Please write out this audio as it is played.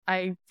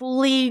I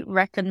fully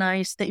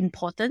recognize the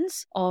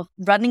importance of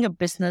running a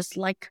business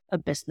like a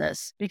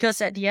business,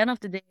 because at the end of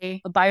the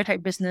day, a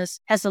biotech business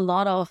has a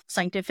lot of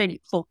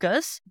scientific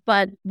focus,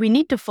 but we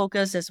need to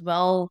focus as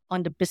well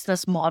on the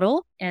business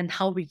model and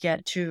how we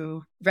get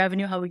to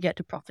revenue, how we get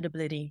to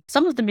profitability.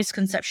 Some of the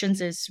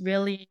misconceptions is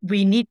really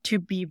we need to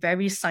be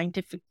very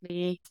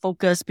scientifically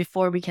focused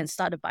before we can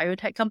start a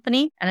biotech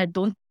company. And I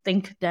don't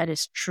think that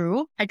is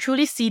true. I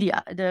truly see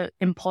the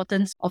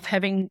importance of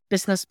having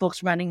business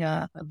folks running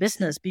a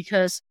business,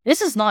 because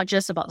this is not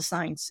just about the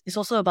science. It's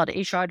also about the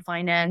HR, the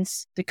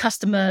finance, the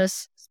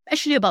customers,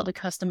 especially about the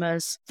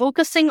customers,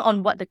 focusing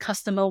on what the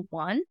customer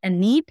want and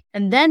need,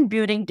 and then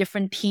building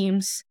different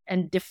teams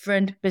and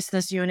different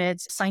business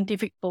units,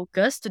 scientific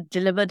focus to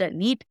deliver that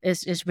need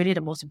is really the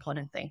most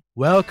important thing.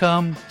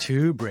 Welcome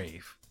to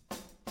Brave.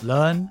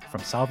 Learn from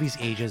Southeast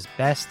Asia's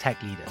best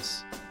tech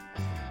leaders.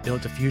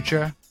 Build the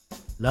future,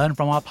 learn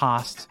from our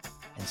past,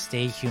 and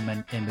stay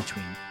human in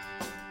between.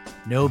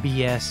 No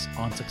BS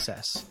on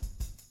success.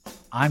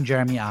 I'm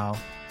Jeremy Au,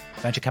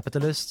 venture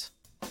capitalist,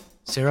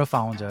 serial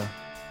founder,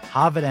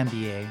 Harvard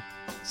MBA,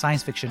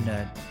 science fiction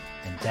nerd,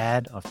 and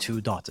dad of 2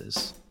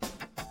 daughters.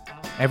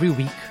 Every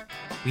week,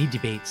 we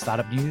debate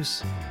startup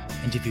news,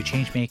 interview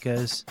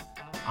changemakers,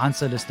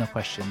 answer listener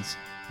questions,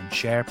 and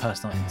share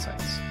personal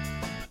insights.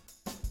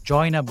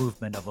 Join our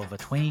movement of over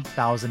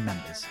 20,000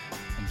 members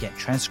and get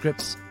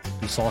transcripts,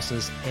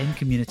 resources, and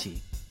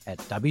community at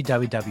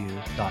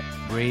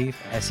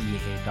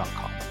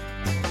www.bravesea.com.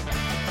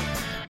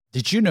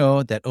 Did you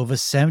know that over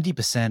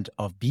 70%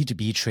 of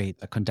B2B trade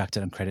are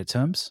conducted on credit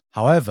terms?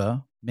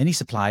 However, many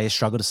suppliers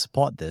struggle to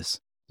support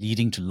this,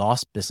 leading to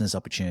lost business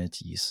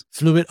opportunities.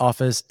 Fluid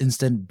offers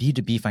instant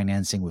B2B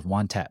financing with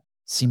one tap,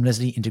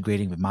 seamlessly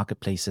integrating with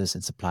marketplaces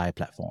and supplier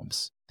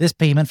platforms. This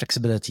payment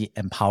flexibility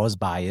empowers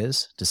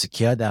buyers to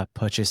secure their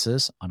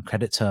purchases on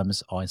credit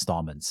terms or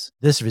installments.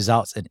 This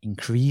results in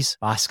increased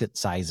basket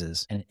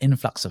sizes and an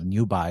influx of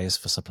new buyers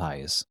for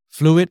suppliers.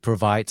 Fluid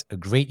provides a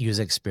great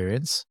user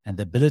experience and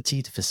the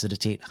ability to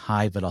facilitate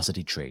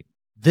high-velocity trade.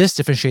 This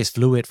differentiates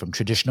Fluid from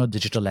traditional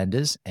digital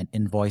lenders and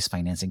invoice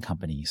financing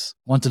companies.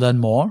 Want to learn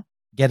more?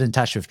 Get in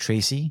touch with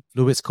Tracy,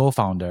 Fluid's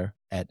co-founder,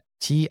 at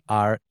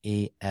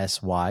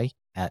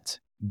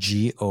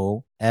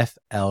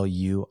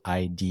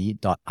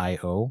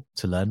trasy@gofluid.io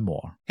to learn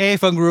more. Hey,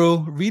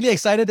 Fengru, really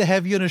excited to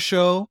have you on the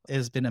show.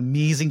 It's been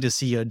amazing to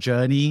see your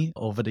journey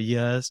over the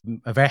years.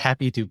 I'm very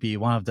happy to be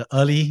one of the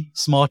early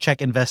small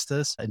check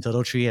investors in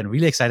TurtleTree, and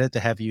really excited to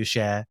have you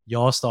share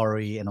your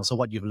story and also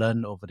what you've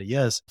learned over the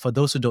years. For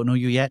those who don't know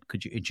you yet,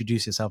 could you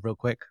introduce yourself real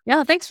quick?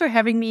 Yeah, thanks for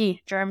having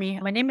me,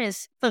 Jeremy. My name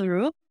is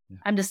Fengru.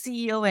 I'm the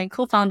CEO and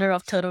co-founder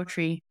of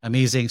TurtleTree.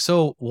 Amazing.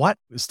 So what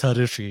is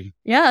TurtleTree?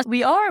 Yeah,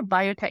 we are a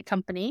biotech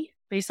company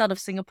based out of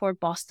Singapore,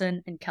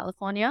 Boston, and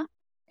California.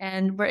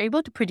 And we're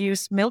able to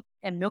produce milk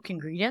and milk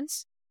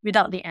ingredients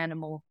without the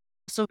animal.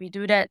 So we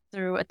do that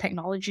through a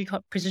technology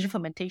called precision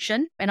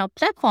fermentation. And our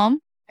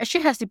platform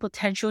actually has the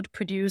potential to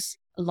produce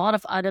a lot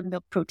of other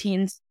milk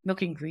proteins,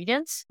 milk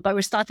ingredients. But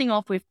we're starting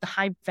off with the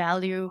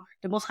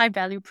most high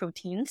value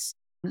proteins,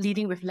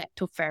 leading with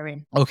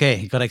lactoferrin. Okay,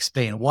 you gotta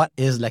explain. What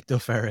is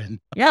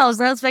lactoferrin? Yeah, I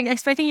was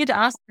expecting you to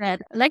ask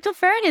that.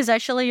 Lactoferrin is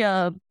actually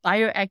a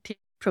bioactive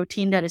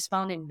protein that is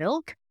found in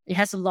milk. It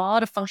has a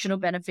lot of functional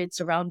benefits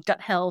around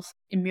gut health,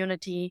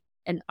 immunity,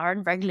 and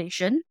iron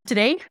regulation.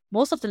 Today,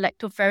 most of the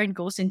lactoferrin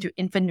goes into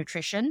infant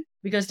nutrition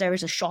because there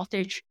is a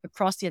shortage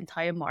across the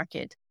entire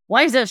market.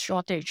 Why is there a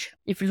shortage?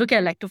 If you look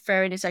at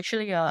lactoferrin, it's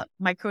actually a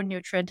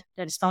micronutrient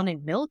that is found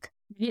in milk.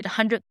 You need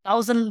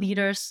 100,000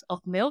 liters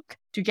of milk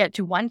to get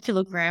to 1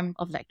 kilogram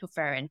of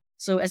lactoferrin.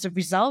 So as a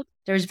result,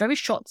 there is very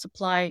short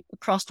supply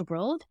across the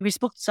world. We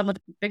spoke to some of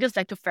the biggest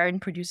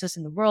lactoferrin producers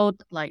in the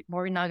world, like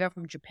Morinaga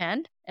from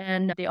Japan,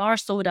 and they are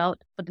sold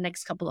out for the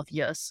next couple of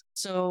years.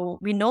 So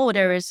we know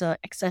there is a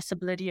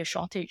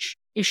shortage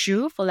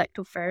issue for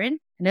lactoferrin,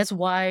 and that's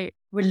why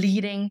we're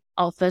leading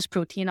our first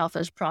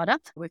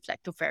product with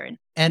lactoferrin.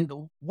 And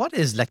what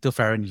is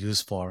lactoferrin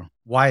used for?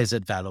 Why is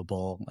it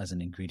valuable as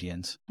an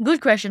ingredient? Good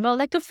question. Well,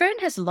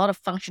 lactoferrin has a lot of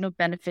functional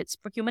benefits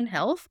for human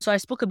health. So I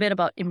spoke a bit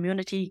about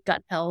immunity,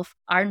 gut health,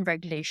 iron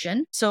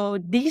regulation. So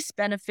these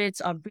benefits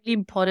are really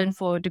important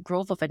for the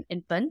growth of an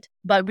infant,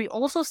 but we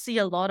also see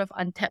a lot of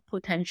untapped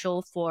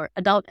potential for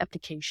adult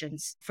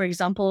applications. For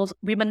example,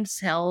 women's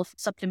health,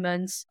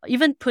 supplements,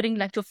 even putting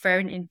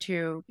lactoferrin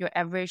into your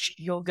average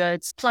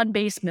yogurts,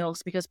 plant-based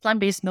milks, because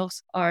plant-based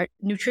milks are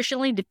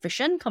nutritionally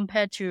deficient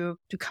compared to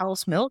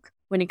cow's milk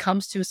when it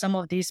comes to some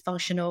of these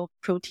functional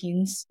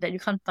proteins that you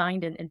can't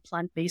find in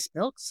plant-based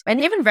milks.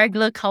 And even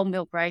regular cow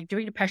milk, right?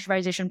 During the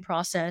pasteurization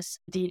process,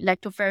 the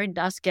lactoferrin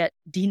does get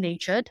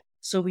denatured.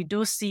 So we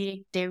do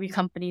see dairy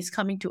companies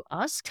coming to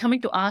us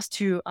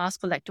to ask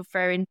for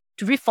lactoferrin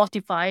to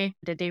refortify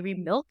the dairy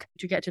milk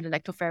to get to the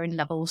lactoferrin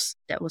levels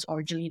that was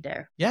originally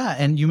there. Yeah,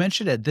 and you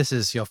mentioned that this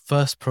is your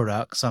first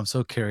product, so I'm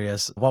so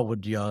curious, what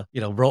would your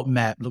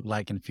roadmap look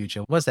like in the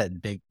future? What's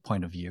that big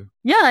point of view?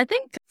 Yeah, I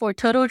think for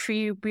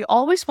TurtleTree, we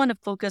always want to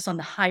focus on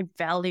the high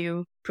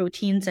value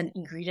proteins and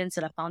ingredients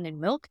that are found in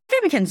milk.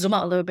 Maybe we can zoom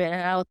out a little bit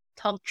and I'll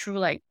talk through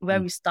like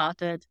where we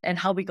started and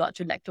how we got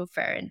to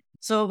lactoferrin.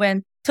 So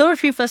when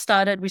TurtleTree first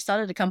started, we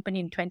started the company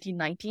in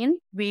 2019.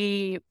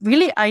 We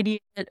really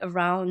ideated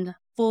around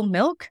full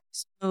milk,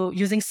 so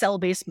using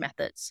cell-based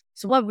methods.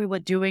 So what we were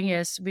doing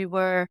is we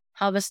were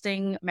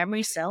harvesting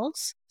memory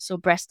cells, so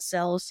breast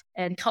cells,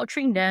 and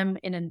culturing them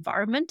in an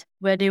environment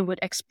where they would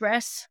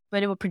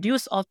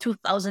produce all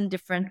 2,000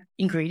 different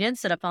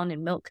ingredients that are found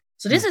in milk.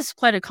 So this is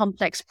quite a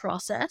complex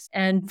process.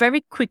 And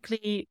very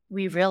quickly,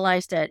 we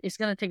realized that it's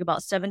going to take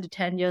about 7 to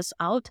 10 years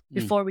out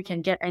before we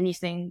can get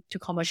anything to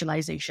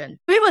commercialization.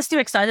 We were still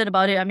excited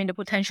about it. I mean, the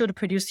potential to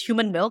produce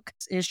human milk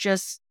is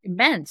just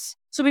immense.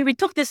 So when we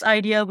took this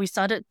idea, we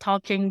started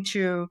talking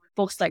to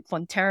folks like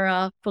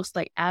Fonterra, folks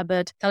like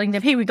Abbott, telling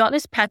them, hey, we got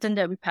this patent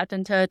that we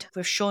patented.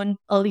 We've shown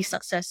early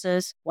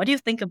successes. What do you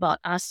think about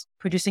us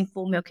producing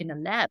full milk in the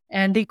lab?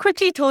 And they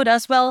quickly told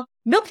us, well,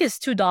 milk is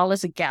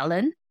 $2 a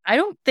gallon. I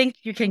don't think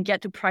you can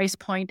get to price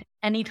point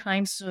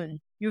anytime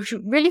soon. You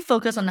should really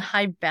focus on the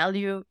high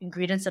value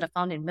ingredients that are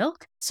found in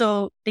milk.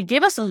 So they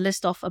gave us a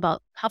list of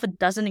about half a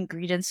dozen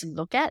ingredients to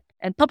look at.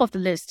 And top of the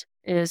list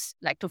is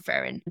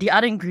lactoferrin. The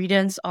other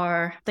ingredients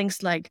are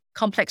things like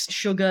complex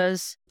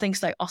sugars,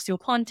 things like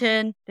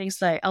osteopontin,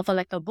 things like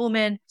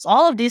alpha-lactalbumin. So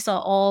all of these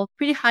are all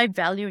pretty high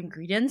value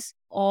ingredients,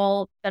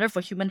 all better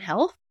for human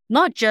health.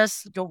 Not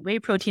just your whey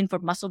protein for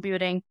muscle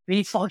building,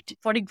 really 40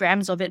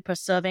 grams of it per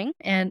serving.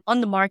 And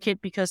on the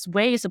market, because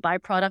whey is a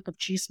byproduct of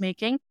cheese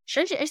making,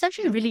 it's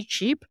actually really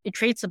cheap. It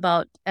trades at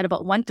about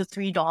 $1 to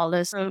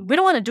 $3. So we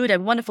don't want to do that.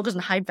 We want to focus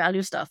on high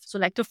value stuff. So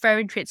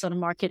lactoferrin trades on the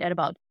market at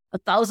about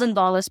 $1,000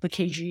 per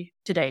kg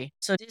today.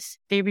 So these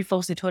dairy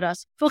folks, they told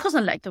us, focus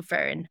on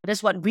lactoferrin.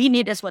 That's what we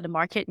need. That's what the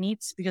market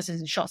needs because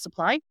it's in short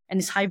supply and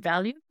it's high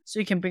value.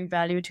 So you can bring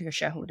value to your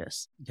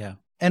shareholders. Yeah.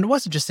 And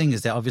what's interesting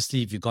is that obviously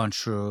you've gone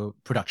through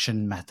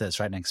production methods,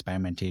 right, and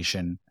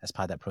experimentation as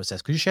part of that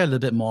process. Could you share a little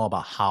bit more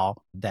about how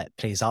that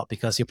plays out?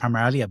 Because you're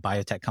primarily a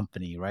biotech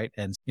company, right?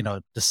 And,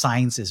 the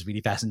science is really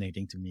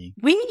fascinating to me.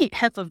 We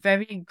have a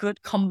very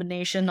good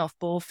combination of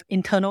both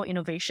internal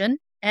innovation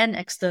and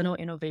external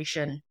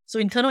innovation. So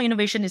internal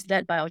innovation is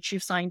led by our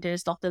chief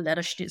scientist, Dr.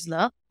 Leda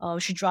Stitzler.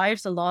 She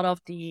drives a lot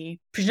of the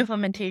precision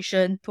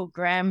fermentation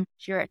program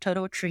here at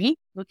TurtleTree,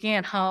 looking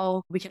at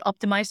how we can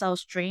optimize our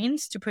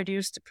strains to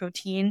produce the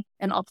protein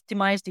and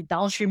optimize the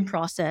downstream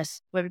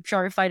process where we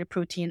purify the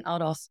protein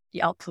out of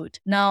the output.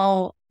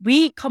 Now,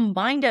 we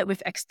combine that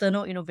with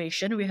external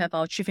innovation. We have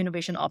our Chief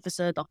Innovation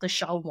Officer, Dr.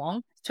 Xiao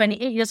Wang,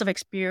 28 years of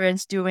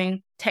experience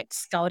doing tech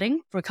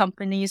scouting for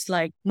companies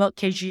like Merck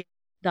KGaA,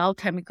 Dow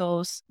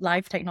Chemicals,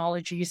 Life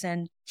Technologies,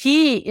 and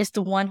he is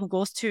the one who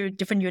goes to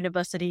different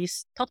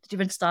universities, talk to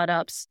different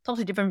startups, talk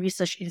to different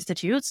research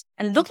institutes,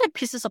 and look at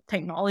pieces of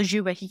technology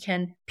where he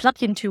can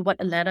plug into what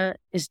Aletta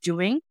is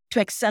doing to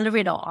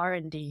accelerate our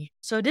R&D.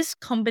 So this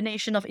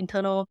combination of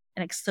internal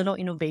and external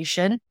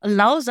innovation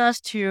allows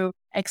us to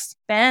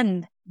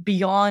expand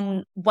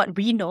beyond what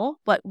we know,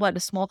 what a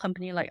small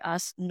company like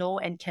us know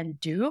and can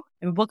do.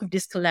 And we work with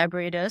these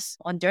collaborators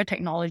on their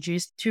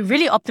technologies to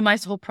really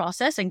optimize the whole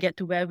process and get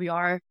to where we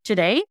are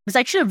today. It's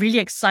actually a really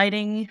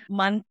exciting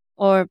month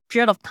or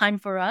period of time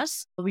for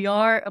us. We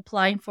are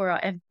applying for our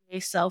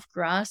FDA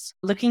self-GRAS,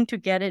 looking to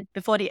get it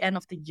before the end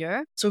of the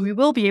year. So we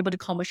will be able to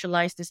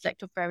commercialize this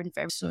lactoferrin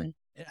very soon.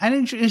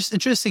 And it's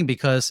interesting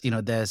because,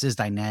 there's this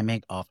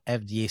dynamic of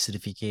FDA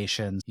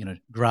certification.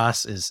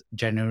 GRAS is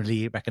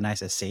generally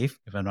recognized as safe,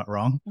 if I'm not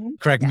wrong.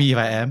 Correct me if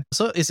I am.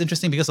 So it's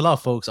interesting because a lot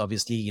of folks,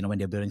 obviously, when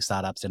they're building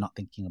startups, they're not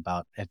thinking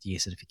about FDA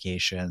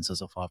certifications and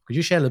so forth. Could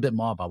you share a little bit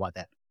more about what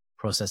that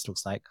process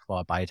looks like for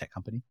a biotech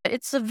company?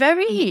 It's a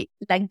very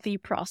lengthy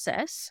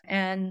process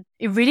and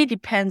it really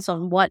depends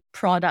on what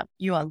product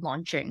you are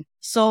launching.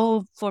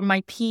 So for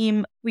my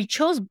team, we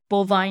chose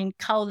bovine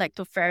cow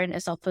lactoferrin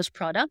as our first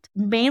product,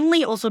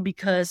 mainly also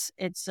because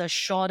it's a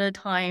shorter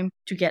time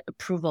to get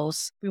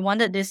approvals. We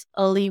wanted this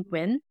early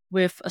win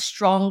with a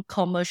strong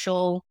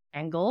commercial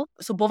angle.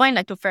 So bovine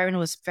lactoferrin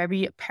was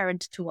very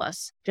apparent to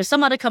us. There's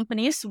some other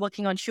companies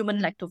working on human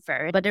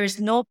lactoferrin, but there is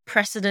no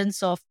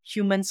precedence of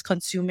humans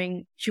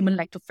consuming human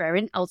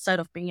lactoferrin outside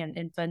of being an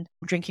infant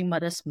drinking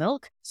mother's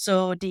milk.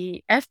 So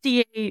the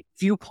FDA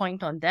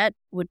viewpoint on that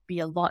would be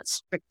a lot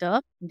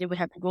stricter. They would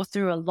have to go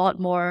through a lot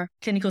more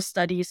clinical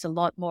studies, a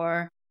lot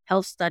more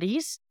health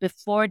studies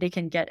before they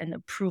can get an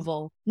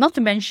approval. Not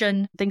to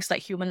mention things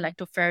like human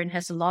lactoferrin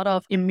has a lot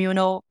of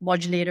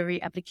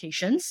immunomodulatory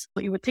applications.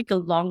 So it would take a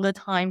longer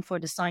time for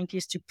the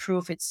scientists to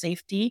prove its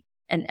safety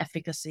and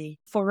efficacy.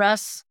 For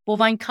us,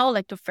 bovine cow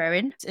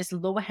lactoferrin is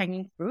lower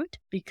hanging fruit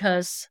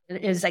because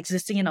it is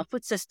existing in our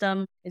food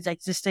system, it's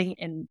existing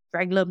in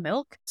regular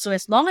milk. So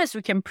as long as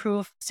we can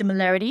prove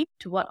similarity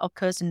to what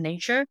occurs in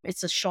nature,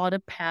 it's a shorter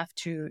path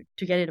to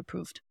get it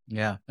approved.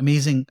 Yeah,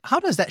 amazing.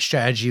 How does that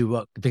strategy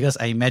work? Because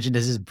I imagine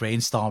this is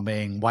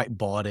brainstorming,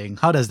 whiteboarding.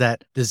 How does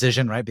that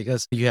decision, right?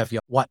 Because you have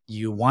what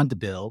you want to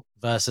build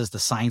versus the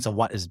science of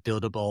what is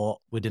buildable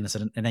within a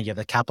certain, and then you have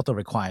the capital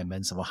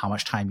requirements of how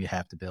much time you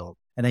have to build.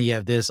 And then you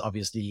have this,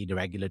 obviously, the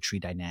regulatory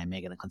dynamic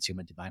dynamic and the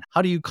consumer demand?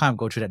 How do you kind of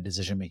go through that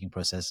decision-making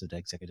process with the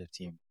executive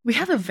team? We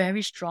have a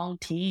very strong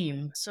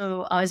team.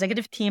 So our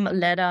executive team,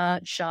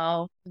 Leda,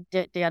 Shao,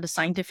 they are the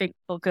scientific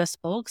focused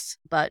folks,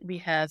 but we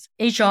have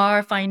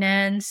HR,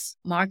 finance,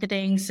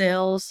 marketing,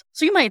 sales.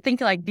 So you might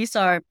think like these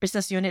are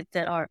business units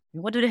that are,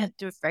 what do they have to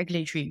do with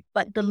regulatory?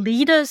 But the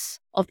leaders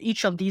of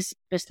each of these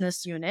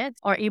business units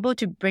are able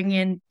to bring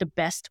in the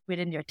best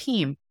within their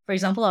team. For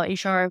example, our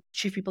HR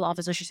Chief People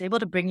Officer, she's able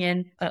to bring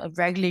in a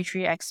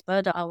regulatory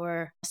expert,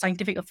 our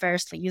scientific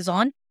affairs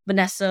liaison,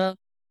 Vanessa.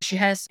 She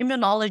has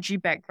immunology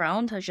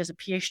background. She has a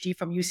PhD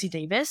from UC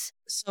Davis.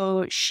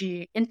 So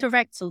she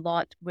interacts a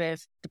lot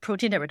with the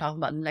protein that we're talking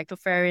about,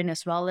 lactoferrin,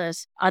 as well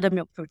as other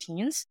milk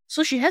proteins.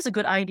 So she has a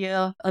good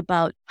idea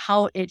about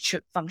how it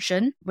should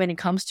function when it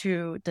comes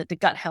to the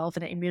gut health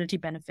and the immunity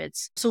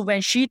benefits. So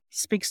when she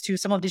speaks to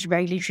some of these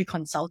regulatory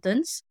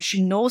consultants,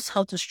 she knows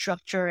how to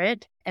structure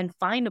it and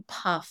find a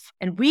path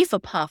and weave a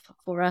path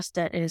for us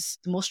that is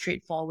the most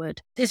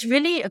straightforward. It's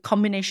really a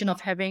combination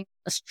of having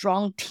a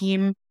strong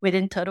team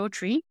within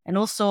TurtleTree and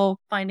also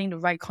finding the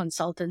right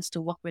consultants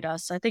to work with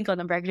us. I think on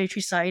the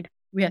regulatory side,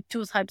 we have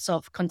two types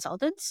of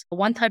consultants.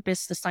 One type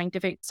is the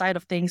scientific side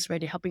of things where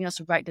they're helping us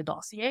write the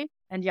dossier.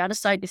 And the other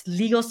side is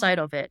legal side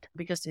of it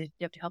because they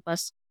have to help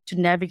us to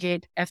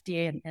navigate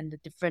FDA and the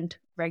different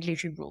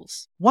regulatory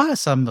rules. What are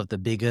some of the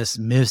biggest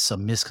myths or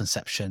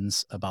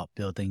misconceptions about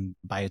building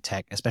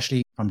biotech,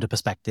 especially from the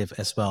perspective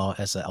as well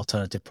as an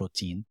alternative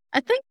protein?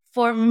 I think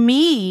for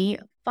me,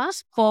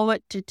 fast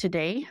forward to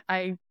today,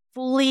 I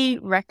fully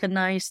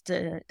recognize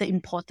the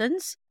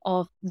importance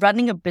of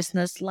running a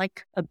business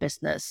like a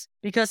business.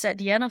 Because at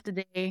the end of the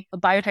day, a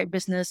biotech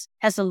business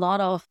has a lot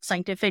of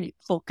scientific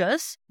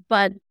focus,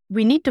 but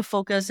we need to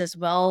focus as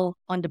well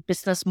on the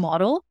business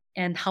model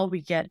and how we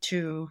get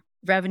to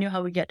revenue,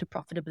 how we get to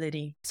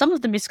profitability. Some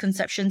of the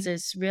misconceptions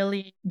is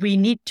really we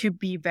need to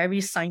be very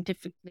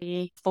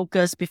scientifically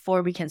focused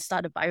before we can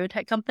start a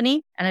biotech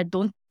company. And I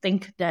don't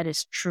think that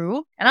is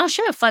true. And I'll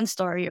share a fun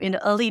story. In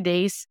the early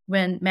days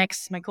when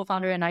Max, my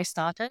co-founder, and I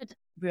started,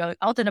 we were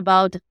out and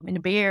about in the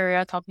Bay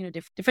Area talking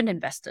to different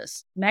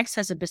investors. Max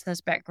has a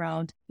business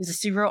background. He's a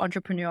serial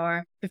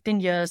entrepreneur, 15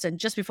 years. And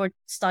just before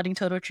starting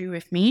TurtleTree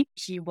with me,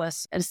 he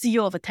was a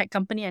CEO of a tech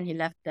company and he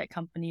left that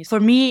company. For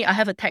me, I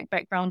have a tech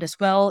background as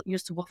well.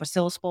 Used to work for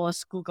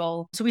Salesforce,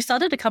 Google. So we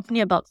started the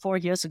company about 4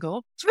 years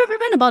ago. So we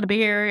went about the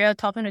Bay Area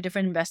talking to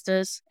different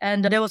investors.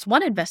 And there was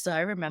one investor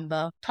I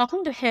remember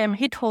talking to him.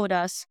 He told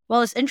us,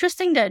 well, it's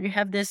interesting that you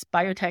have this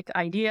biotech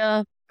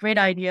idea, great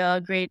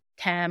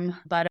TAM,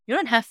 but you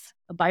don't have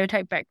a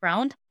biotech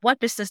background. What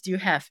business do you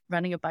have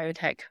running a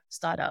biotech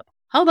startup?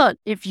 How about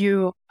if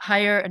you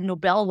hire a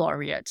Nobel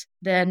laureate,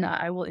 then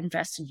I will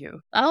invest in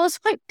you. I was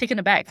quite taken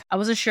aback. I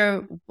wasn't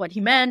sure what he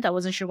meant. I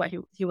wasn't sure what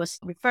he was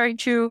referring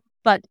to.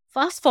 But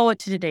fast forward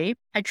to today,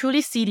 I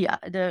truly see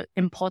the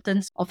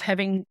importance of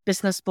having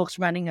business folks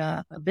running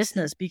a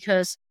business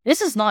because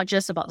this is not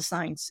just about the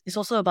science. It's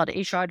also about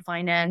the HR and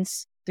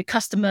finance, the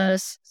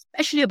customers,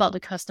 especially about the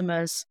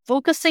customers,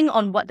 focusing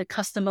on what the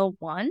customer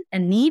want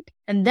and need,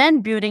 and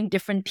then building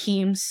different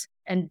teams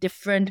and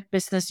different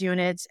business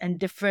units and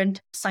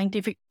different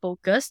scientific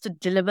focus to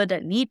deliver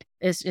that need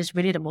is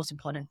really the most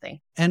important thing.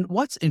 And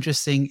what's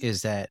interesting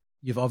is that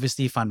you've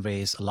obviously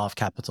fundraised a lot of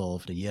capital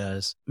over the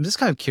years. I'm just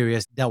kind of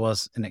curious, that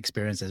was an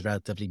experience that's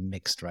relatively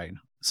mixed, right?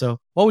 So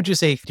what would you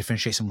say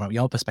differentiates from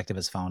your perspective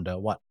as founder?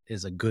 What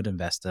is a good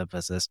investor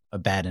versus a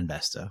bad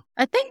investor?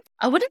 I think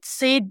I wouldn't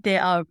say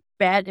there are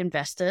bad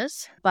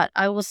investors, but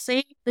I will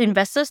say the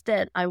investors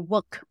that I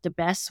work the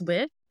best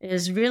with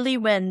is really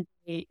when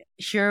they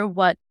hear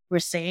what we're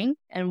saying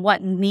and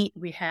what need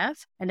we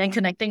have, and then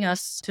connecting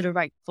us to the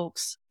right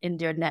folks in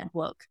their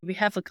network. We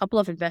have a couple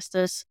of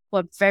investors who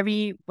are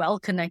very well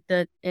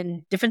connected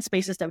in different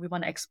spaces that we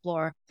want to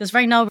explore. Because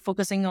right now we're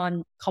focusing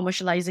on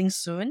commercializing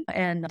soon,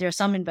 and there are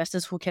some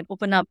investors who can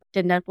open up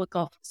their network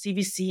of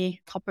CVC,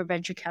 corporate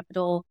venture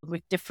capital,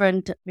 with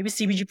different maybe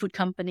CPG food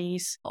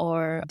companies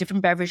or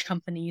different beverage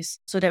companies,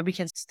 so that we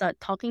can start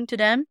talking to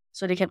them,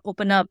 so they can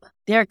open up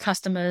their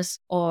customers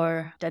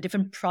or their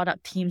different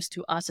product teams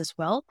to us as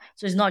well.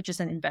 So it's not just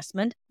an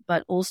investment,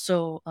 but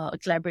also a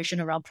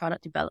collaboration around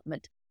product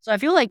development. So I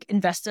feel like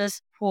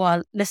investors who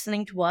are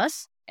listening to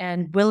us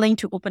and willing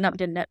to open up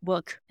their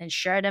network and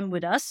share them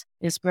with us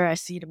is where I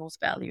see the most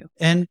value.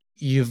 And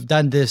you've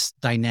done this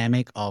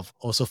dynamic of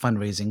also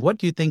fundraising. What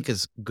do you think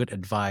is good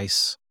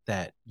advice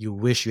that you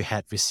wish you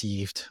had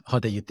received or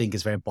that you think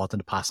is very important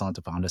to pass on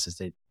to founders as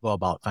they go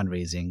about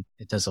fundraising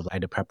in terms of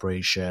either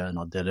preparation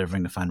or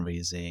delivering the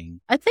fundraising?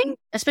 I think,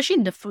 especially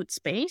in the food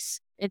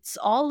space, it's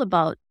all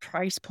about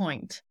price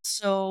point.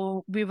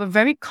 So we were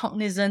very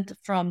cognizant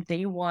from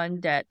day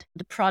one that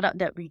the product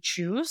that we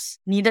choose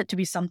needed to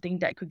be something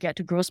that could get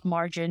to gross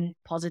margin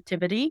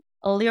positivity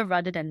earlier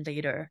rather than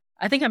later.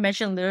 I think I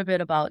mentioned a little bit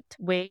about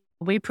whey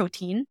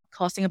protein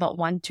costing about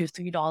 $1 to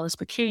 $3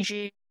 per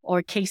kg.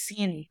 or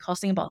casein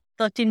costing about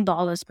 $13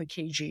 per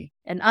kg,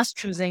 and us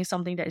choosing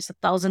something that is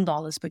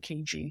 $1,000 per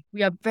kg.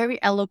 We are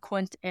very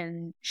eloquent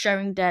in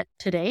sharing that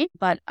today,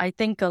 but I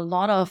think a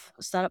lot of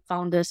startup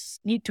founders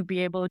need to be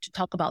able to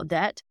talk about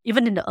that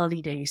even in the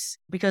early days,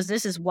 because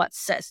this is what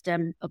sets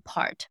them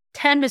apart.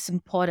 TAM is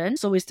important,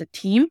 so is the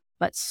team,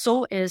 but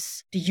so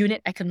is the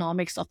unit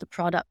economics of the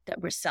product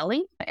that we're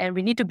selling. And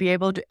we need to be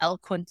able to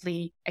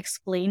eloquently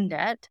explain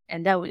that.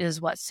 And that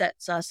is what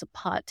sets us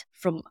apart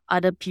from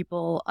other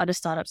people, other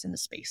startups in the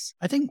space.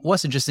 I think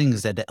what's interesting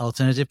is that the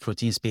alternative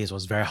protein space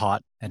was very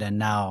hot. And then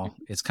now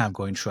it's kind of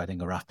going through, I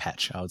think, a rough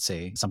patch, I would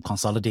say. Some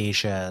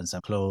consolidation,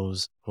 some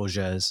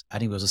closures. I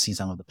think we also seen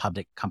some of the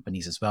public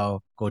companies as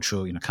well go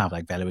through, kind of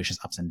like valuations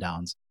ups and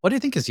downs. What do you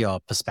think is your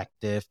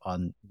perspective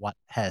on what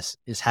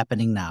is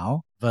happening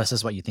now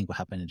versus what you think will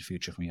happen in the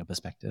future from your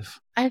perspective?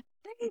 I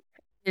think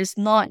it's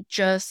not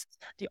just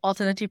the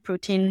alternative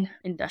protein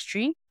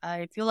industry.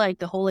 I feel like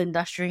the whole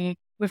industry,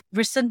 with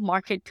recent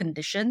market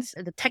conditions,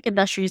 the tech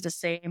industry is the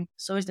same,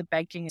 so is the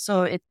banking.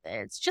 So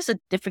it's just a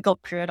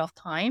difficult period of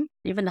time.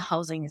 Even the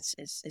housing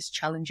is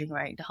challenging,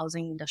 right? The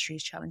housing industry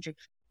is challenging.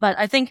 But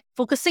I think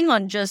focusing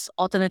on just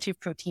alternative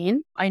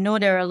protein, I know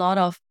there are a lot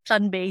of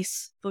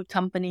plant-based food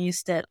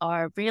companies that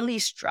are really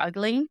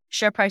struggling.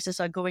 Share prices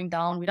are going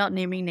down without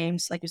naming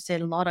names. Like you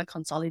said, a lot are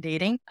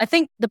consolidating. I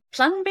think the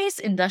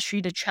plant-based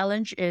industry, the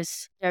challenge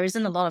is there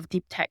isn't a lot of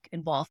deep tech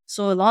involved.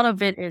 So a lot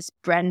of it is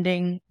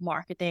branding,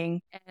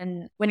 marketing.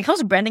 And when it comes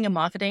to branding and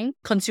marketing,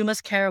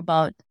 consumers care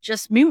about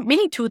just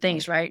meaning two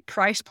things, right?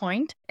 Price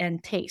point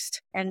and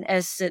taste. And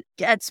as it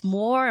gets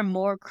more and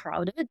more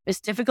crowded, it's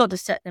difficult to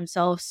set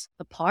themselves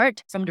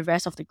apart from the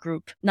rest of the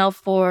group. Now,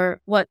 for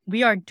what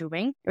we are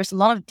doing, there's a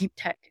lot of deep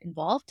tech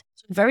involved.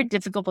 So it's very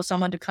difficult for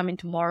someone to come in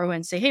tomorrow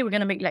and say, hey, we're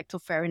going to make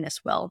lactoferrin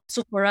as well.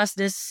 So for us,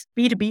 this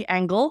B2B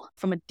angle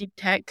from a deep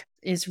tech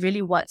is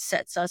really what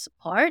sets us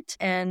apart.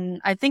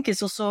 And I think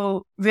it's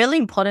also really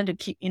important to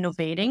keep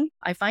innovating.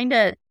 I find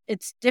that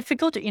it's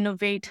difficult to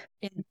innovate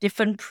in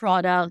different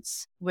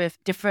products with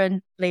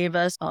different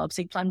flavors of,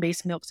 say,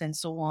 plant-based milks and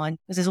so on.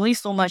 Because there's only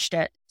so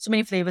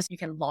many flavors you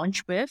can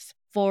launch with.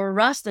 For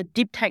us, the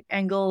deep tech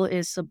angle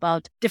is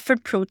about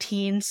different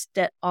proteins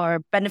that are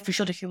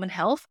beneficial to human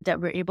health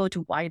that we're able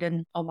to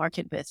widen our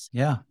market with.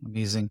 Yeah,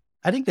 amazing.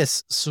 I think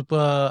that's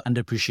super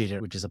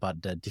underappreciated, which is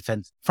about the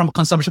defense. From a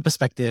consumption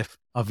perspective,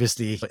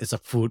 obviously, it's a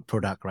food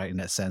product, right, in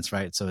that sense,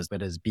 right? So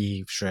whether it's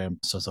beef,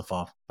 shrimp, so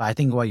forth. But I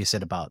think what you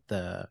said about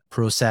the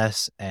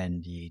process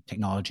and the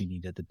technology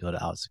needed to build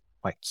it out is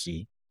quite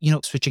key.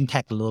 Switching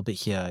tack a little bit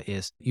here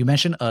is, you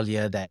mentioned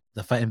earlier that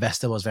the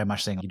investor was very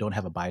much saying you don't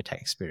have a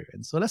biotech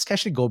experience. So let's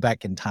actually go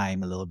back in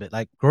time a little bit.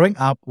 Like growing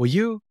up, were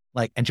you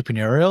like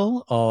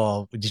entrepreneurial,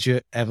 or did you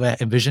ever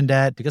envision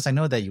that? Because I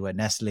know that you were at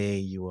Nestle,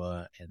 you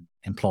were an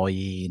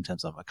employee in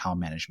terms of account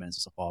management and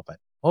so forth, but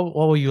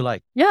what were you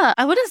like? Yeah,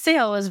 I wouldn't say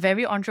I was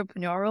very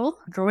entrepreneurial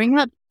growing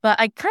up, but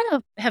I kind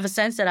of have a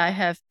sense that I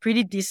have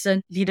pretty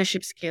decent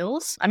leadership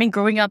skills. I mean,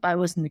 growing up, I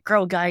was in the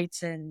Girl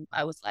Guides and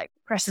I was like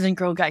president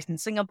Girl Guides in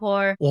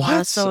Singapore.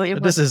 What? So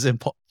this is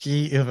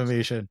key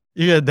information.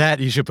 Even that,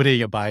 you should put it in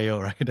your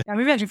bio, right? Yeah,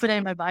 maybe I should put it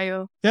in my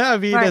bio. Yeah, I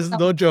mean, right, there's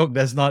no joke.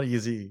 That's not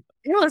easy.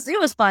 It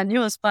was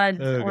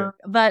fun. Okay.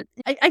 But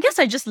I guess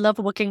I just love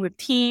working with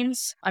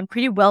teams. I'm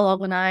pretty well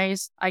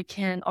organized. I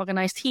can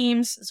organize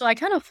teams. So I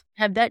kind of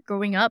have that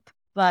growing up.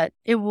 But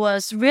it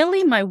was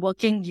really my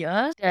working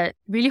years that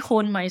really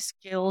honed my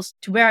skills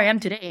to where I am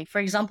today. For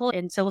example,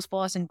 in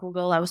Salesforce and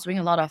Google, I was doing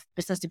a lot of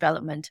business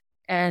development.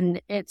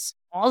 And it's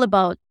all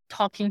about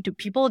talking to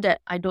people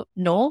that I don't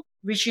know,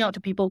 reaching out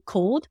to people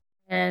cold,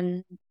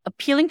 and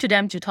appealing to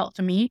them to talk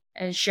to me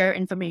and share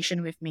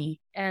information with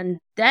me. And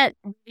that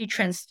really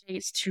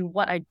translates to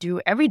what I do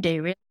every day,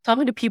 right?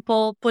 Talking to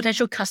people,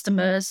 potential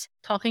customers,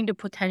 talking to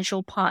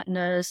potential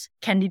partners,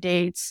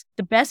 candidates.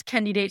 The best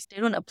candidates,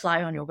 they don't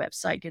apply on your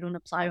website. They don't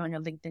apply on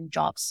your LinkedIn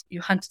jobs. You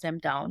hunt them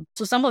down.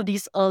 So some of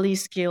these early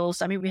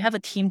skills, I mean, we have a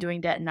team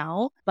doing that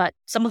now, but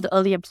some of the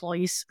early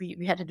employees,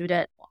 we had to do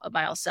that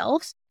by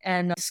ourselves.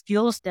 And the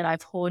skills that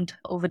I've honed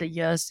over the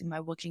years in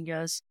my working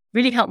years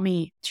really helped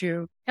me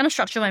to kind of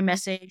structure my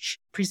message,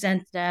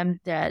 present them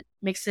that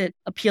makes it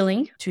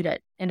appealing to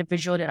that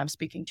individual that I'm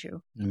speaking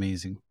to.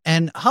 Amazing.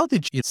 And how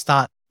did you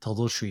start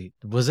TurtleTree?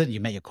 Was it you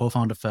met your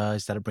co-founder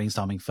first, started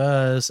brainstorming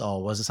first,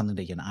 or was it something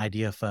that you had an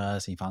idea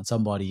first and you found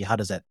somebody? How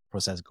does that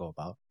process go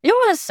about? It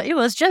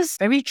was just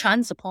very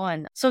chance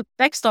upon. So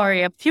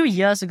backstory, a few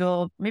years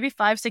ago, maybe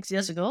 5-6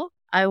 years ago,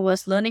 I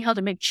was learning how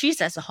to make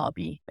cheese as a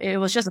hobby. It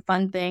was just a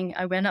fun thing.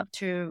 I went up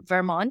to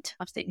Vermont,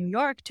 upstate New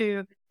York, to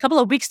a couple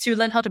of weeks to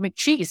learn how to make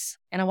cheese.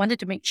 And I wanted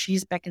to make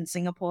cheese back in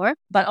Singapore.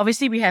 But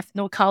obviously we have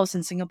no cows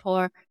in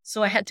Singapore.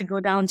 So I had to go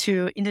down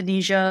to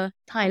Indonesia,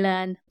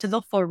 Thailand to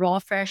look for raw,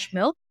 fresh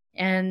milk.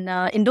 And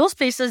in those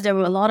places, there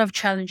were a lot of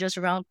challenges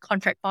around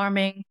contract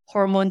farming,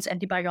 hormones,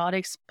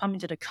 antibiotics pumped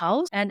into the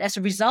cows. And as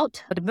a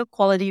result, the milk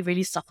quality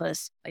really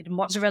suffers. Like the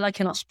mozzarella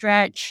cannot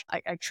stretch.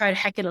 I tried to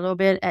hack it a little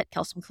bit, add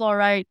calcium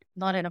chloride,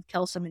 not enough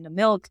calcium in the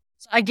milk.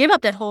 So I gave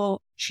up that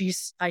whole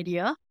cheese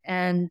idea.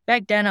 And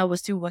back then I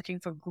was still working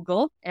for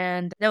Google.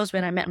 And that was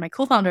when I met my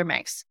co-founder,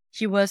 Max.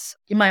 He was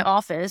in my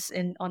office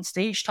on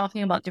stage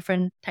talking about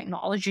different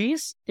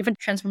technologies, different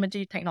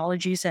transformative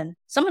technologies. And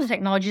some of the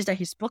technologies that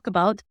he spoke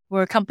about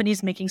were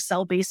companies making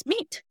cell-based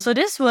meat. So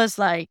this was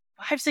like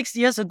 5-6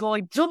 years ago.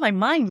 It blew my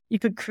mind. You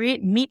could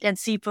create meat and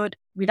seafood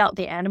without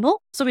the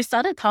animal. So we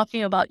started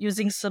talking about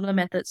using similar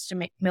methods to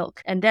make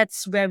milk. And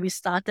that's where we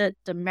started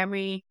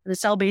the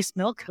cell-based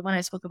milk, the one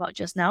I spoke about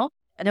just now.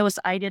 And that was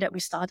the idea that we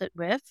started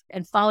with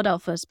and filed our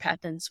first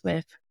patents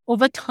with.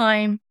 Over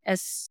time,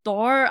 as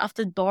door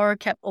after door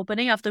kept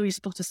opening, after we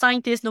spoke to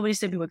scientists, nobody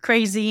said we were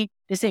crazy.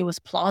 They said it was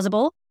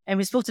plausible. And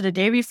we spoke to the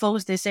dairy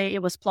folks. They say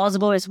it was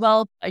plausible as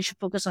well. I should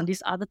focus on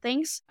these other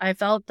things. I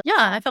felt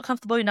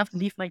comfortable enough to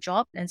leave my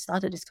job and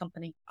started this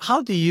company.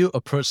 How do you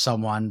approach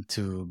someone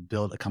to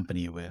build a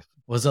company with?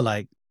 Was it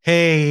like,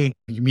 hey,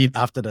 you meet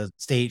after the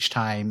stage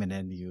time and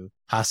then you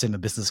pass in a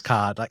business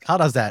card? Like, how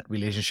does that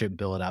relationship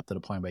build up to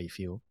the point where you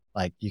feel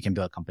like you can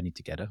build a company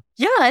together?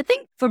 Yeah, I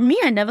think for me,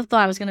 I never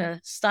thought I was going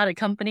to start a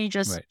company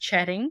just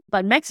chatting.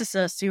 But Max is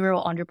a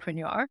serial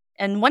entrepreneur.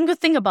 And one good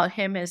thing about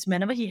him is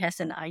whenever he has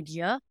an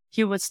idea,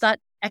 he would start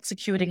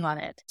executing on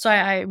it. So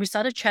we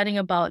started chatting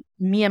about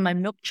me and my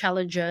milk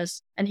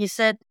challenges. And he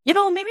said,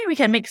 maybe we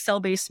can make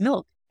cell-based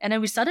milk. And then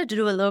we started to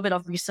do a little bit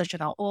of research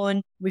on our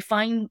own. We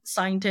find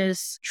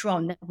scientists through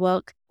our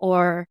network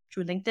or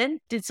through LinkedIn,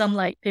 did some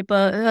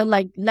paper,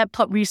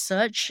 laptop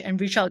research and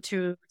reach out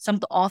to some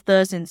of the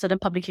authors in certain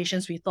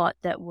publications we thought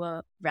that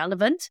were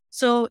relevant.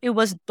 So it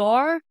was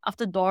door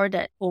after door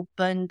that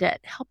opened that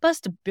helped us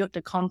to build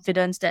the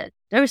confidence that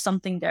there is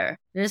something there.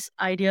 This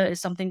idea is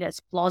something that's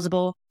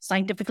plausible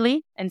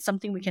scientifically and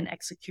something we can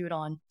execute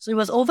on. So it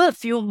was over a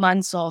few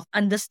months of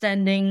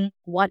understanding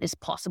what is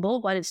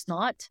possible, what is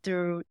not,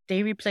 through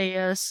dairy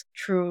players,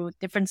 through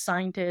different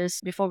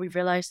scientists, before we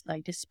realized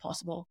this is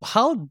possible.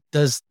 How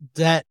does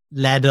that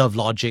ladder of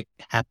logic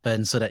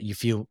happen so that you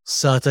feel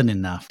certain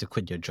enough to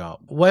quit your job?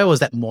 Where was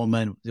that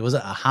moment? Was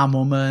it an aha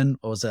moment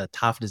or was it a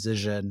tough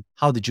decision?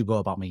 How did you go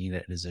about making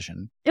that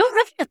decision? It was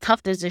really a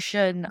tough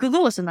decision.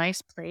 Google was a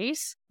nice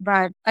place,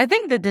 but I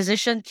think the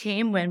decision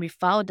came when we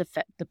filed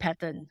the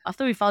patent.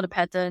 After we filed the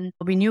patent,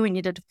 we knew we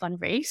needed to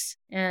fundraise.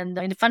 And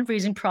in the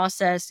fundraising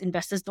process,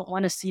 investors don't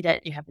want to see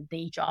that you have a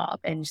day job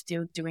and you're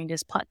still doing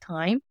this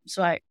part-time.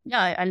 So I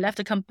left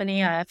the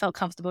company. I felt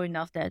comfortable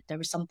enough that there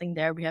was something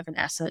there. We have an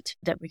asset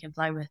that we can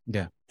fly with.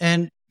 Yeah.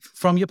 And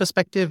from your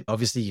perspective,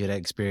 obviously you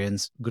had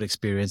good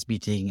experience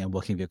meeting and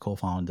working with your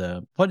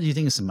co-founder. What do you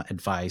think is some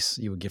advice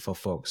you would give for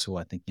folks who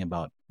are thinking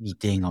about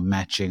meeting or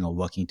matching or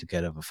working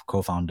together with a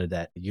co-founder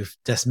that you've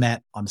just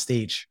met on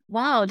stage?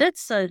 Wow,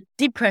 that's a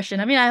deep question.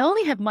 I mean, I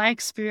only have my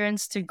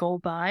experience to go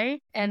by.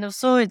 And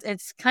also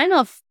it's kind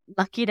of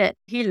lucky that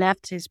he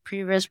left his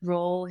previous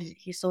role.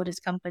 He sold his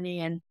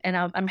company and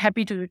I'm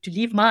happy to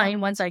leave mine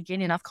once I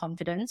gain enough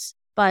confidence.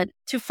 But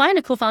to find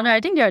a co-founder, I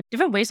think there are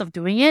different ways of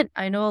doing it.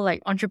 I know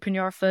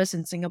Entrepreneur First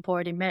in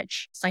Singapore, they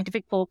match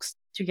scientific folks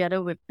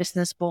together with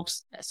business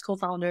folks as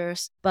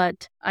co-founders.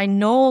 But I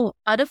know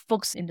other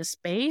folks in the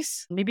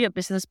space, maybe a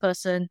business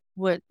person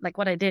would, like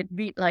what I did,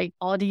 read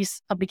all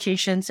these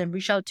publications and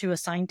reach out to a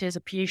scientist, a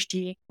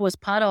PhD, who was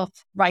part of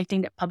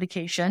writing that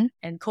publication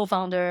and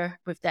co-founder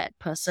with that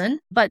person.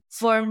 But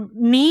for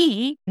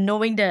me,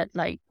 knowing that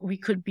we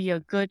could be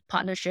a good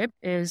partnership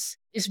is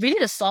really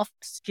the soft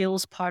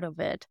skills part of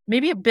it.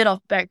 Maybe a bit of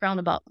background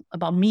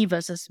about me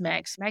versus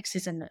Max. Max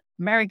is an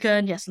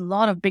American. He has a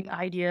lot of big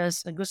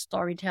ideas, a good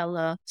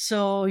storyteller.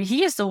 So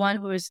he is the one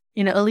who is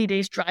in the early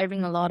days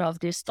driving a lot of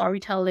this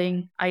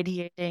storytelling,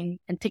 ideating,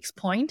 and takes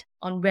point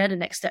on where the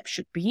next step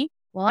should be.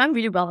 Well, I'm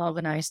really well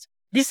organized.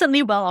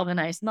 Decently well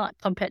organized, not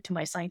compared to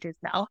my scientists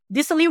now.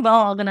 Decently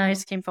well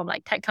organized, came from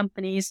tech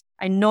companies.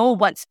 I know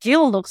what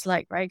skill looks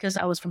like, right? Because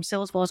I was from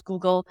Salesforce,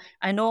 Google.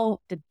 I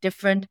know the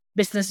different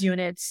business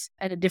units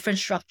and the different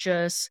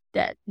structures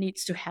that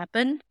needs to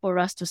happen for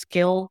us to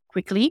scale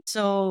quickly.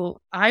 So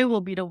I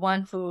will be the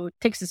one who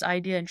takes this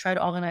idea and try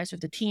to organize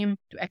with the team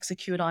to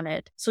execute on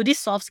it. So these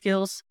soft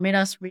skills made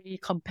us really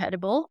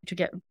compatible to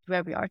get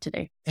where we are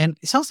today. And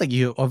it sounds like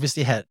you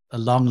obviously had a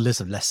long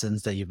list of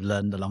lessons that you've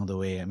learned along the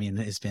way. I mean,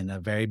 it's been a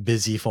very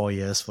busy 4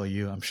 years for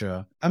you, I'm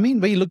sure. I mean,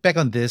 when you look back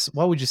on this,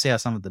 what would you say are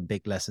some of the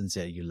big lessons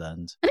that you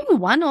learned? I think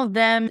one of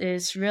them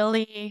is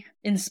really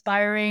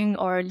inspiring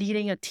or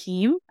leading a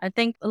team. I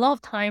think a lot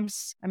of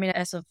times,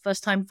 as a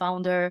first-time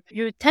founder,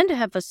 you tend to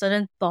have a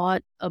certain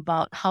thought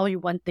about how you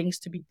want things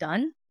to be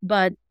done.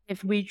 But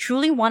if we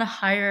truly want to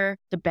hire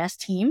the best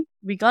team,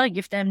 we got to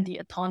give them the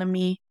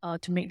autonomy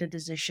to make the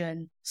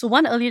decision. So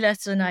one early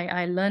lesson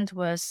I learned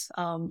was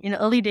in the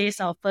early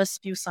days, our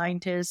first few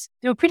scientists,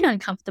 they were pretty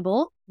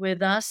uncomfortable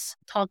with us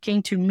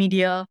talking to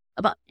media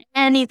about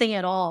anything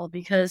at all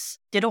because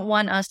They don't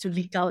want us to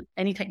leak out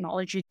any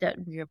technology that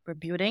we're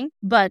building.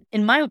 But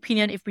in my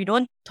opinion, if we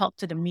don't talk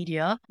to the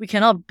media, we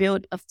cannot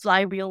build a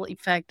flywheel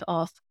effect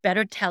of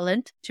better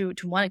talent to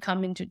want to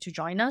come in to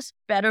join us,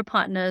 better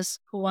partners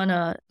who want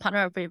to partner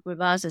up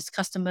with us as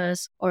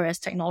customers or as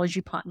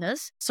technology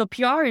partners. So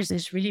PR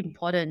is really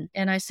important.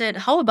 And I said,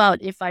 how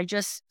about if I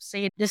just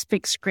say this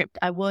big script?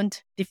 I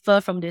won't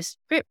differ from this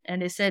script.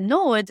 And they said,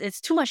 no,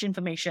 it's too much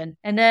information.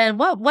 And then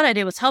what I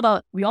did was, how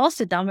about we all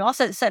sit down,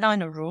 sat down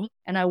in a room,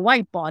 and I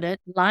whiteboarded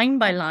line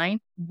by line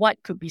what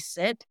could be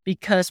said,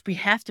 because we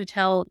have to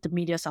tell the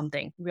media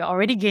something. We're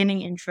already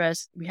gaining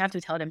interest. We have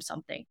to tell them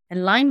something.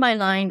 And line by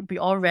line, we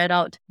all read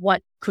out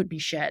what could be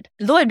shared.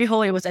 Lo and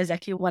behold, it was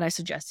exactly what I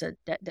suggested,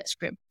 that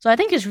script. So I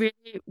think it's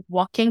really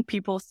walking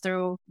people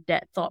through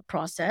that thought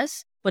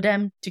process for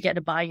them to get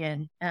the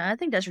buy-in. And I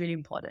think that's really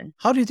important.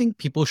 How do you think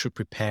people should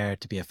prepare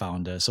to be a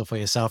founder? So for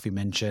yourself, you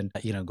mentioned,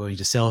 going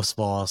to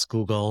Salesforce,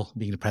 Google,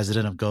 being the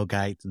president of Girl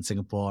Guides in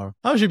Singapore.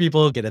 How should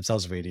people get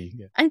themselves ready?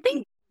 Yeah. I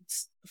think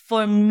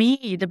for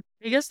me, the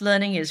biggest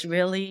learning is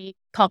really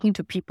talking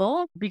to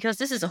people, because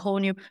food is a whole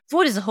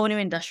new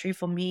industry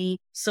for me.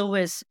 So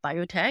is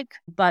biotech.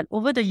 But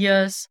over the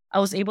years, I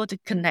was able to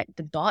connect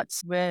the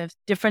dots with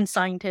different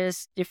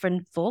scientists,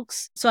 different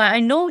folks. So I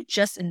know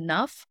just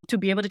enough to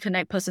be able to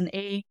connect person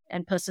A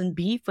and person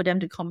B for them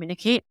to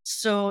communicate.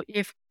 So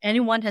if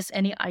anyone has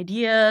any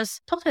ideas,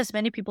 talk to as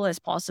many people as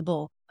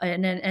possible.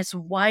 And then as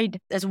wide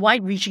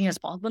reaching as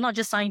possible, not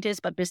just scientists,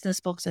 but business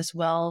folks as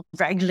well,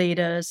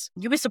 regulators.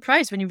 You'll be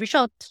surprised when you reach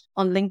out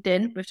on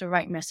LinkedIn with the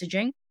right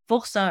messaging.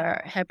 Folks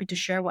are happy to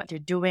share what they're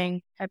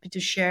doing, happy to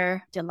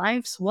share their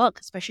life's work,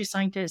 especially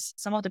scientists.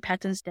 Some of the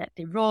patents that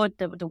they wrote,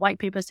 the white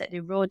papers that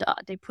they wrote,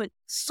 they put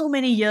so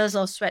many years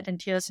of sweat and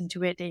tears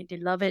into it. They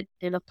love it.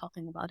 They love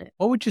talking about it.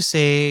 What would you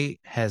say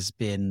has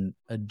been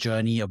a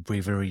journey of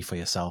bravery for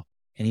yourself?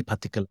 Any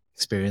particular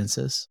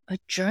experiences? A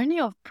journey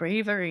of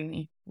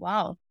bravery.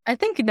 Wow. I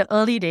think in the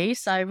early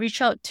days, I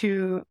reached out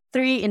to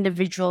 3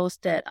 individuals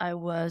that I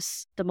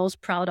was the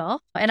most proud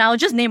of. And I'll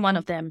just name one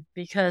of them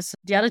because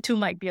the other 2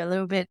 might be a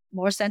little bit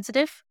more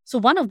sensitive. So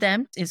one of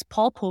them is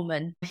Paul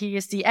Pullman. He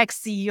is the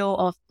ex-CEO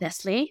of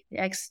Nestle, the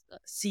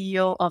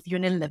ex-CEO of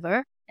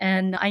Unilever.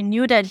 And I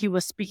knew that he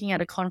was speaking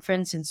at a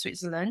conference in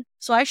Switzerland.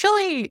 So I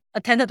actually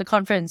attended the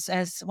conference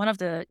as one of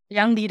the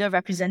young leader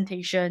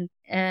representation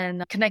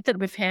and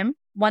connected with him,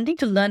 wanting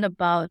to learn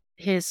about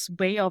his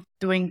way of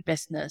doing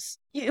business.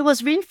 It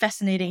was really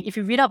fascinating. If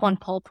you read up on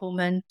Paul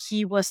Pullman,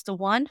 he was the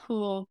one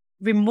who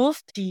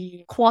removed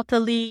the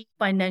quarterly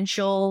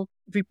financial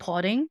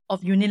reporting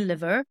of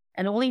Unilever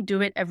and only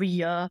do it every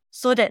year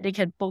so that they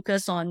can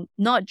focus on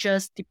not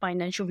just the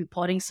financial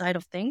reporting side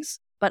of things,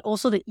 but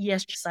also the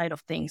ESG side of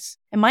things.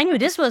 And mind you,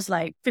 this was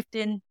like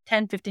 10,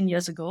 15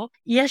 years ago.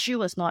 ESG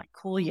was not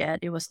cool yet.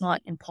 It was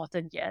not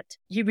important yet.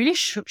 He really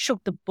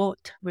shook the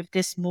boat with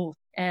this move.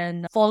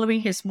 And following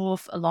his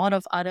move, a lot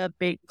of other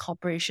big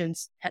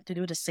corporations had to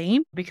do the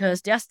same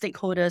because their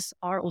stakeholders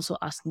are also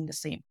asking the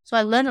same. So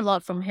I learned a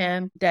lot from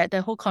him, that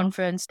the whole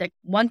conference, that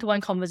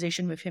one-to-one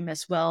conversation with him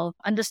as well,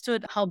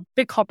 understood how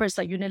big corporates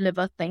like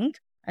Unilever think.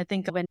 I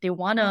think when they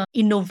want to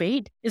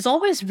innovate, it's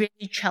always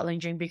really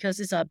challenging because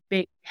these are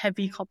big,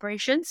 heavy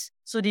corporations.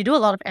 So they do a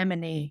lot of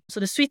M&A. So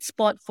the sweet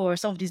spot for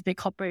some of these big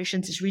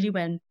corporations is really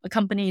when a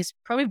company is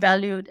probably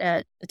valued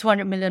at a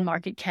 200 million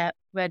market cap,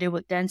 where they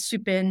would then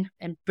swoop in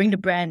and bring the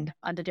brand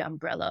under their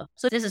umbrella.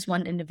 So this is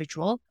one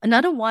individual.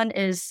 Another one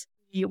is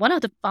one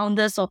of the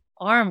founders of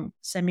ARM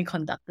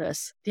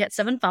Semiconductors. They had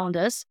 7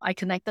 founders. I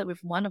connected with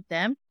one of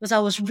them because I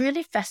was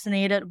really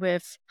fascinated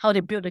with how they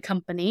built the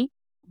company,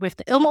 with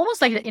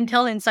almost like the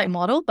Intel Inside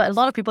model, but a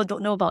lot of people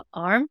don't know about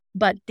ARM.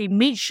 But they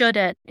made sure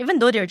that even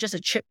though they're just a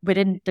chip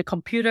within the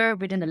computer,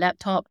 within the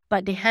laptop,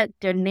 but they had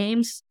their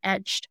names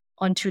etched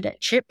onto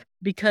that chip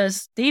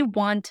because they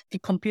want the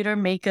computer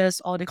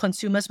makers or the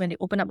consumers, when they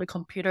open up the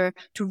computer,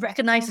 to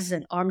recognize it's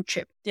an ARM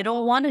chip. They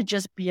don't want to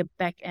just be a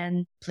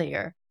back-end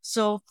player.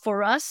 So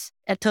for us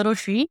at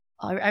TurtleTree,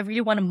 I really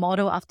want to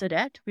model after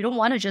that. We don't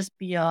want to just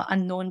be an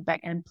unknown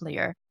back-end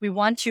player. We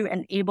want to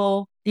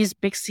enable these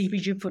big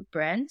CPG food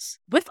brands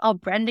with our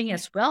branding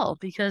as well,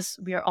 because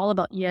we are all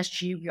about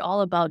ESG. We're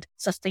all about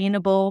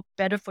sustainable,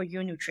 better for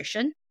you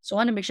nutrition. So I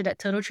want to make sure that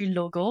TurtleTree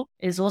logo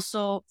is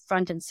also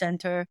front and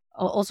center.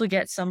 I'll also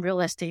get some real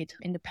estate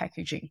in the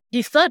packaging.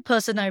 The third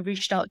person I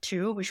reached out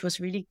to, which was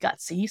really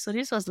gutsy. So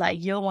this was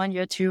like year 1,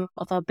 year 2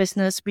 of our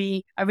business.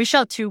 I reached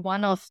out to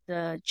one of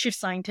the chief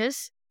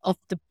scientists of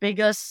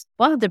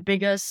one of the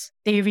biggest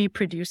dairy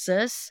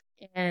producers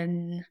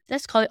in,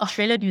 let's call it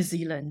Australia, New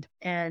Zealand,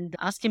 and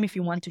asked him if he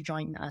wanted to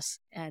join us.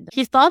 And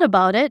he thought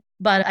about it,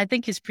 but I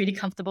think he's pretty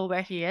comfortable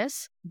where he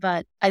is.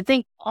 But I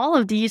think all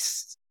of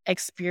these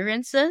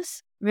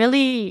experiences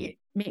really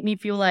made me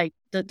feel like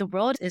the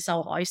world is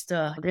our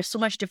oyster. There's so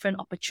much different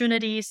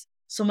opportunities,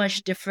 so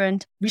much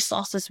different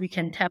resources we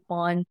can tap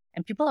on,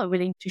 and people are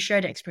willing to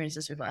share their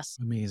experiences with us.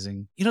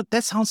 Amazing.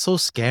 That sounds so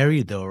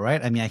scary though,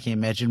 right? I mean, I can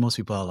imagine most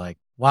people are like,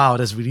 wow,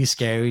 that's really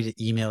scary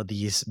to email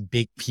these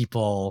big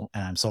people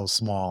and I'm so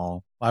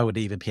small. Why would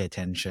they even pay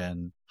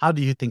attention? How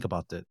do you think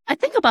about it? I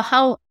think about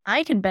how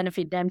I can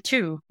benefit them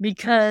too,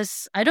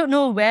 because I don't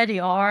know where they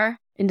are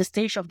in the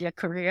stage of their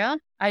career.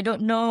 I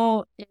don't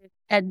know if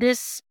at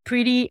this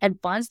pretty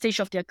advanced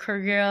stage of their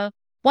career,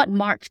 what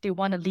mark they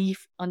want to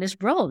leave on this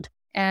world.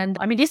 And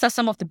I mean, these are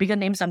some of the bigger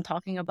names I'm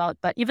talking about,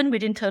 but even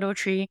within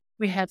TurtleTree,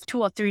 we have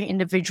 2 or 3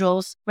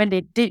 individuals when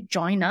they did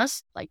join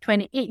us, like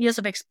 28 years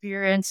of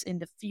experience in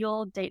the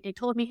field. They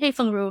told me, hey,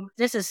 Fengru,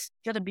 this is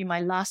going to be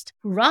my last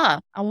hurrah.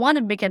 I want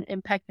to make an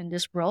impact in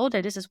this world,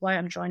 and this is why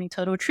I'm joining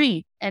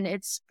TurtleTree. And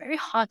it's very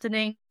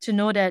heartening to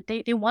know that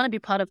they want to be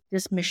part of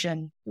this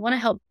mission. They want to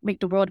help make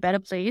the world a better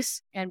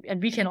place, and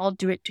we can all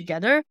do it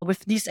together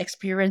with these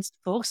experienced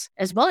folks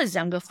as well as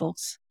younger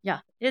folks. Yeah,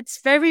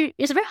 it's very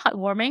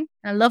heartwarming.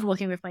 I love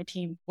working with my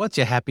team. What's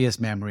your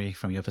happiest memory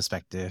from your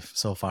perspective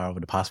so far over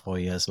the past 4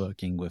 years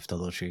working with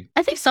TurtleTree?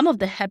 I think some of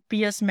the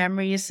happiest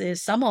memories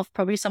is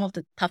probably some of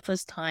the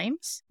toughest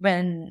times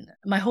when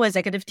my whole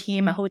executive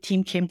team, my whole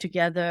team came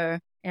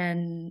together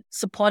and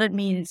supported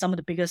me in some of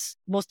the biggest,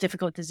 most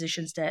difficult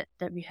decisions that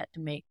we had to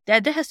make.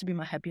 That has to be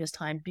my happiest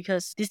time,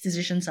 because these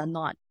decisions are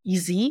not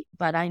easy,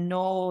 but I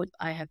know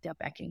I have their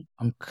backing.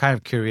 I'm kind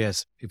of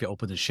curious if you're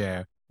open to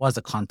share. What's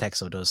the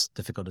context of those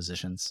difficult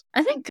decisions?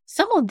 I think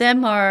some of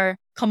them are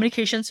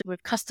communications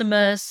with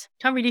customers.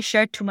 Can't really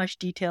share too much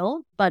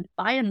detail, but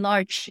by and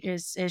large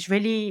is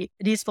really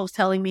these folks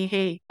telling me,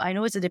 hey, I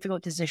know it's a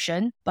difficult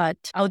decision, but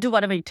I'll do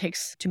whatever it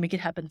takes to make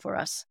it happen for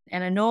us.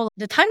 And I know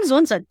the time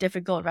zones are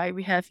difficult, right?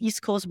 We have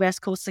East Coast,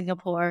 West Coast,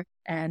 Singapore,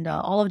 and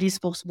all of these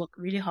folks work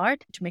really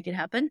hard to make it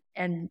happen.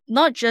 And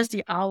not just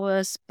the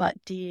hours, but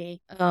the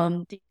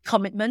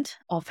commitment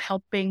of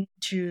helping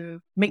to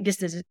make this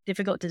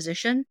difficult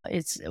decision.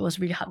 It was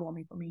really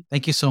heartwarming for me.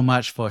 Thank you so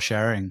much for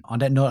sharing. On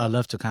that note, I'd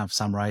love to kind of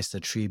summarize the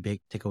 3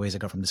 big takeaways I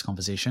got from this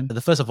conversation. The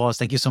first of all is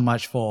thank you so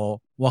much for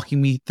walking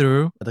me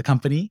through the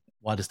company.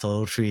 What is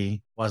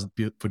TurtleTree? Was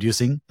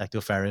producing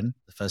lactoferrin,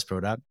 the first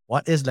product?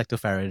 What is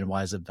lactoferrin and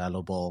why is it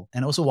valuable?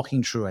 And also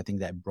walking through, I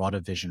think, that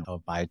broader vision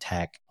of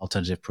biotech,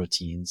 alternative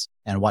proteins,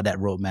 and what that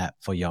roadmap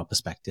for your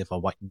perspective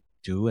of what you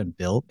do and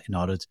build in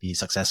order to be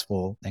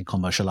successful and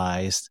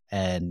commercialized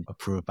and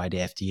approved by the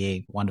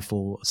FDA.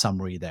 Wonderful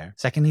summary there.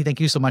 Secondly,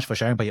 thank you so much for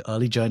sharing about your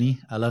early journey.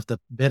 I love the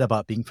bit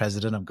about being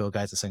president of Go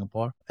Guys of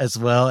Singapore, as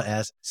well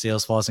as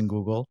Salesforce and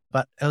Google.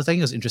 But I think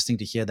it was interesting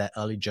to hear that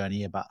early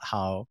journey about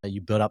how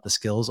you build up the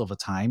skills over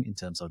time in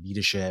terms of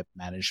leadership,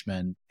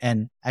 management,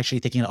 and actually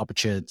taking an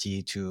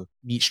opportunity to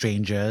meet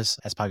strangers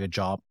as part of your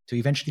job, to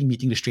eventually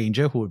meeting the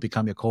stranger who would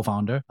become your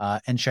co-founder,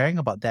 and sharing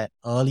about that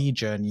early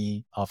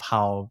journey of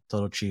how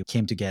TurtleTree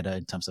came together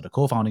in terms of the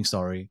co-founding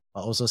story,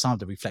 but also some of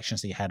the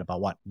reflections that you had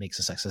about what makes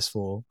a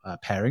successful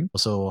pairing,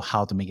 also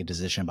how to make a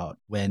decision about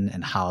when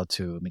and how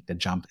to make the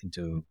jump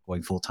into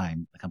going full-time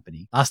in the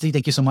company. Lastly,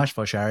 thank you so much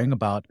for sharing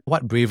about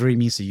what bravery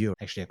means to you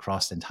actually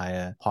across the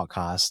entire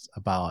podcast,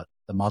 about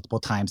the multiple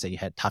times that you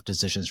had tough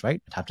decisions,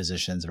 right? Tough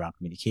decisions around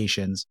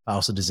communications, but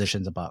also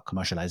decisions about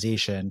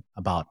commercialization,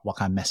 about what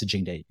kind of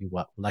messaging that you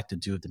would like to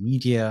do with the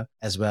media,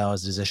 as well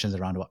as decisions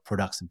around what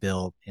products to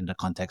build in the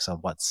context of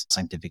what's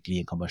scientifically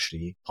and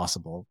commercially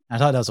possible. I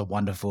thought that was a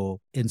wonderful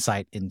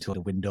insight into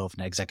the window of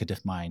an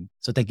executive mind.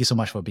 So thank you so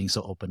much for being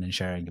so open and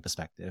sharing your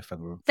perspective,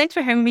 Fengru. Thanks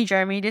for having me,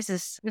 Jeremy.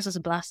 This was a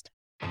blast.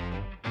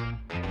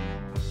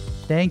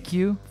 Thank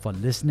you for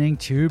listening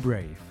to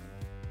Brave.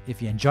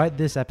 If you enjoyed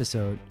this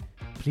episode,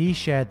 please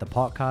share the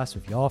podcast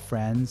with your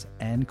friends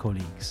and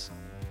colleagues.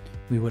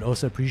 We would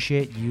also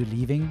appreciate you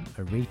leaving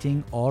a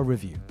rating or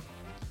review.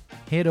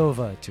 Head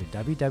over to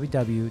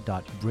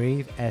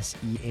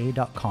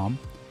www.bravesea.com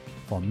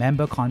for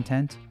member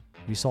content,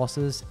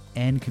 resources,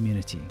 and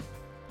community.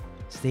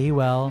 Stay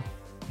well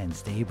and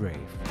stay brave.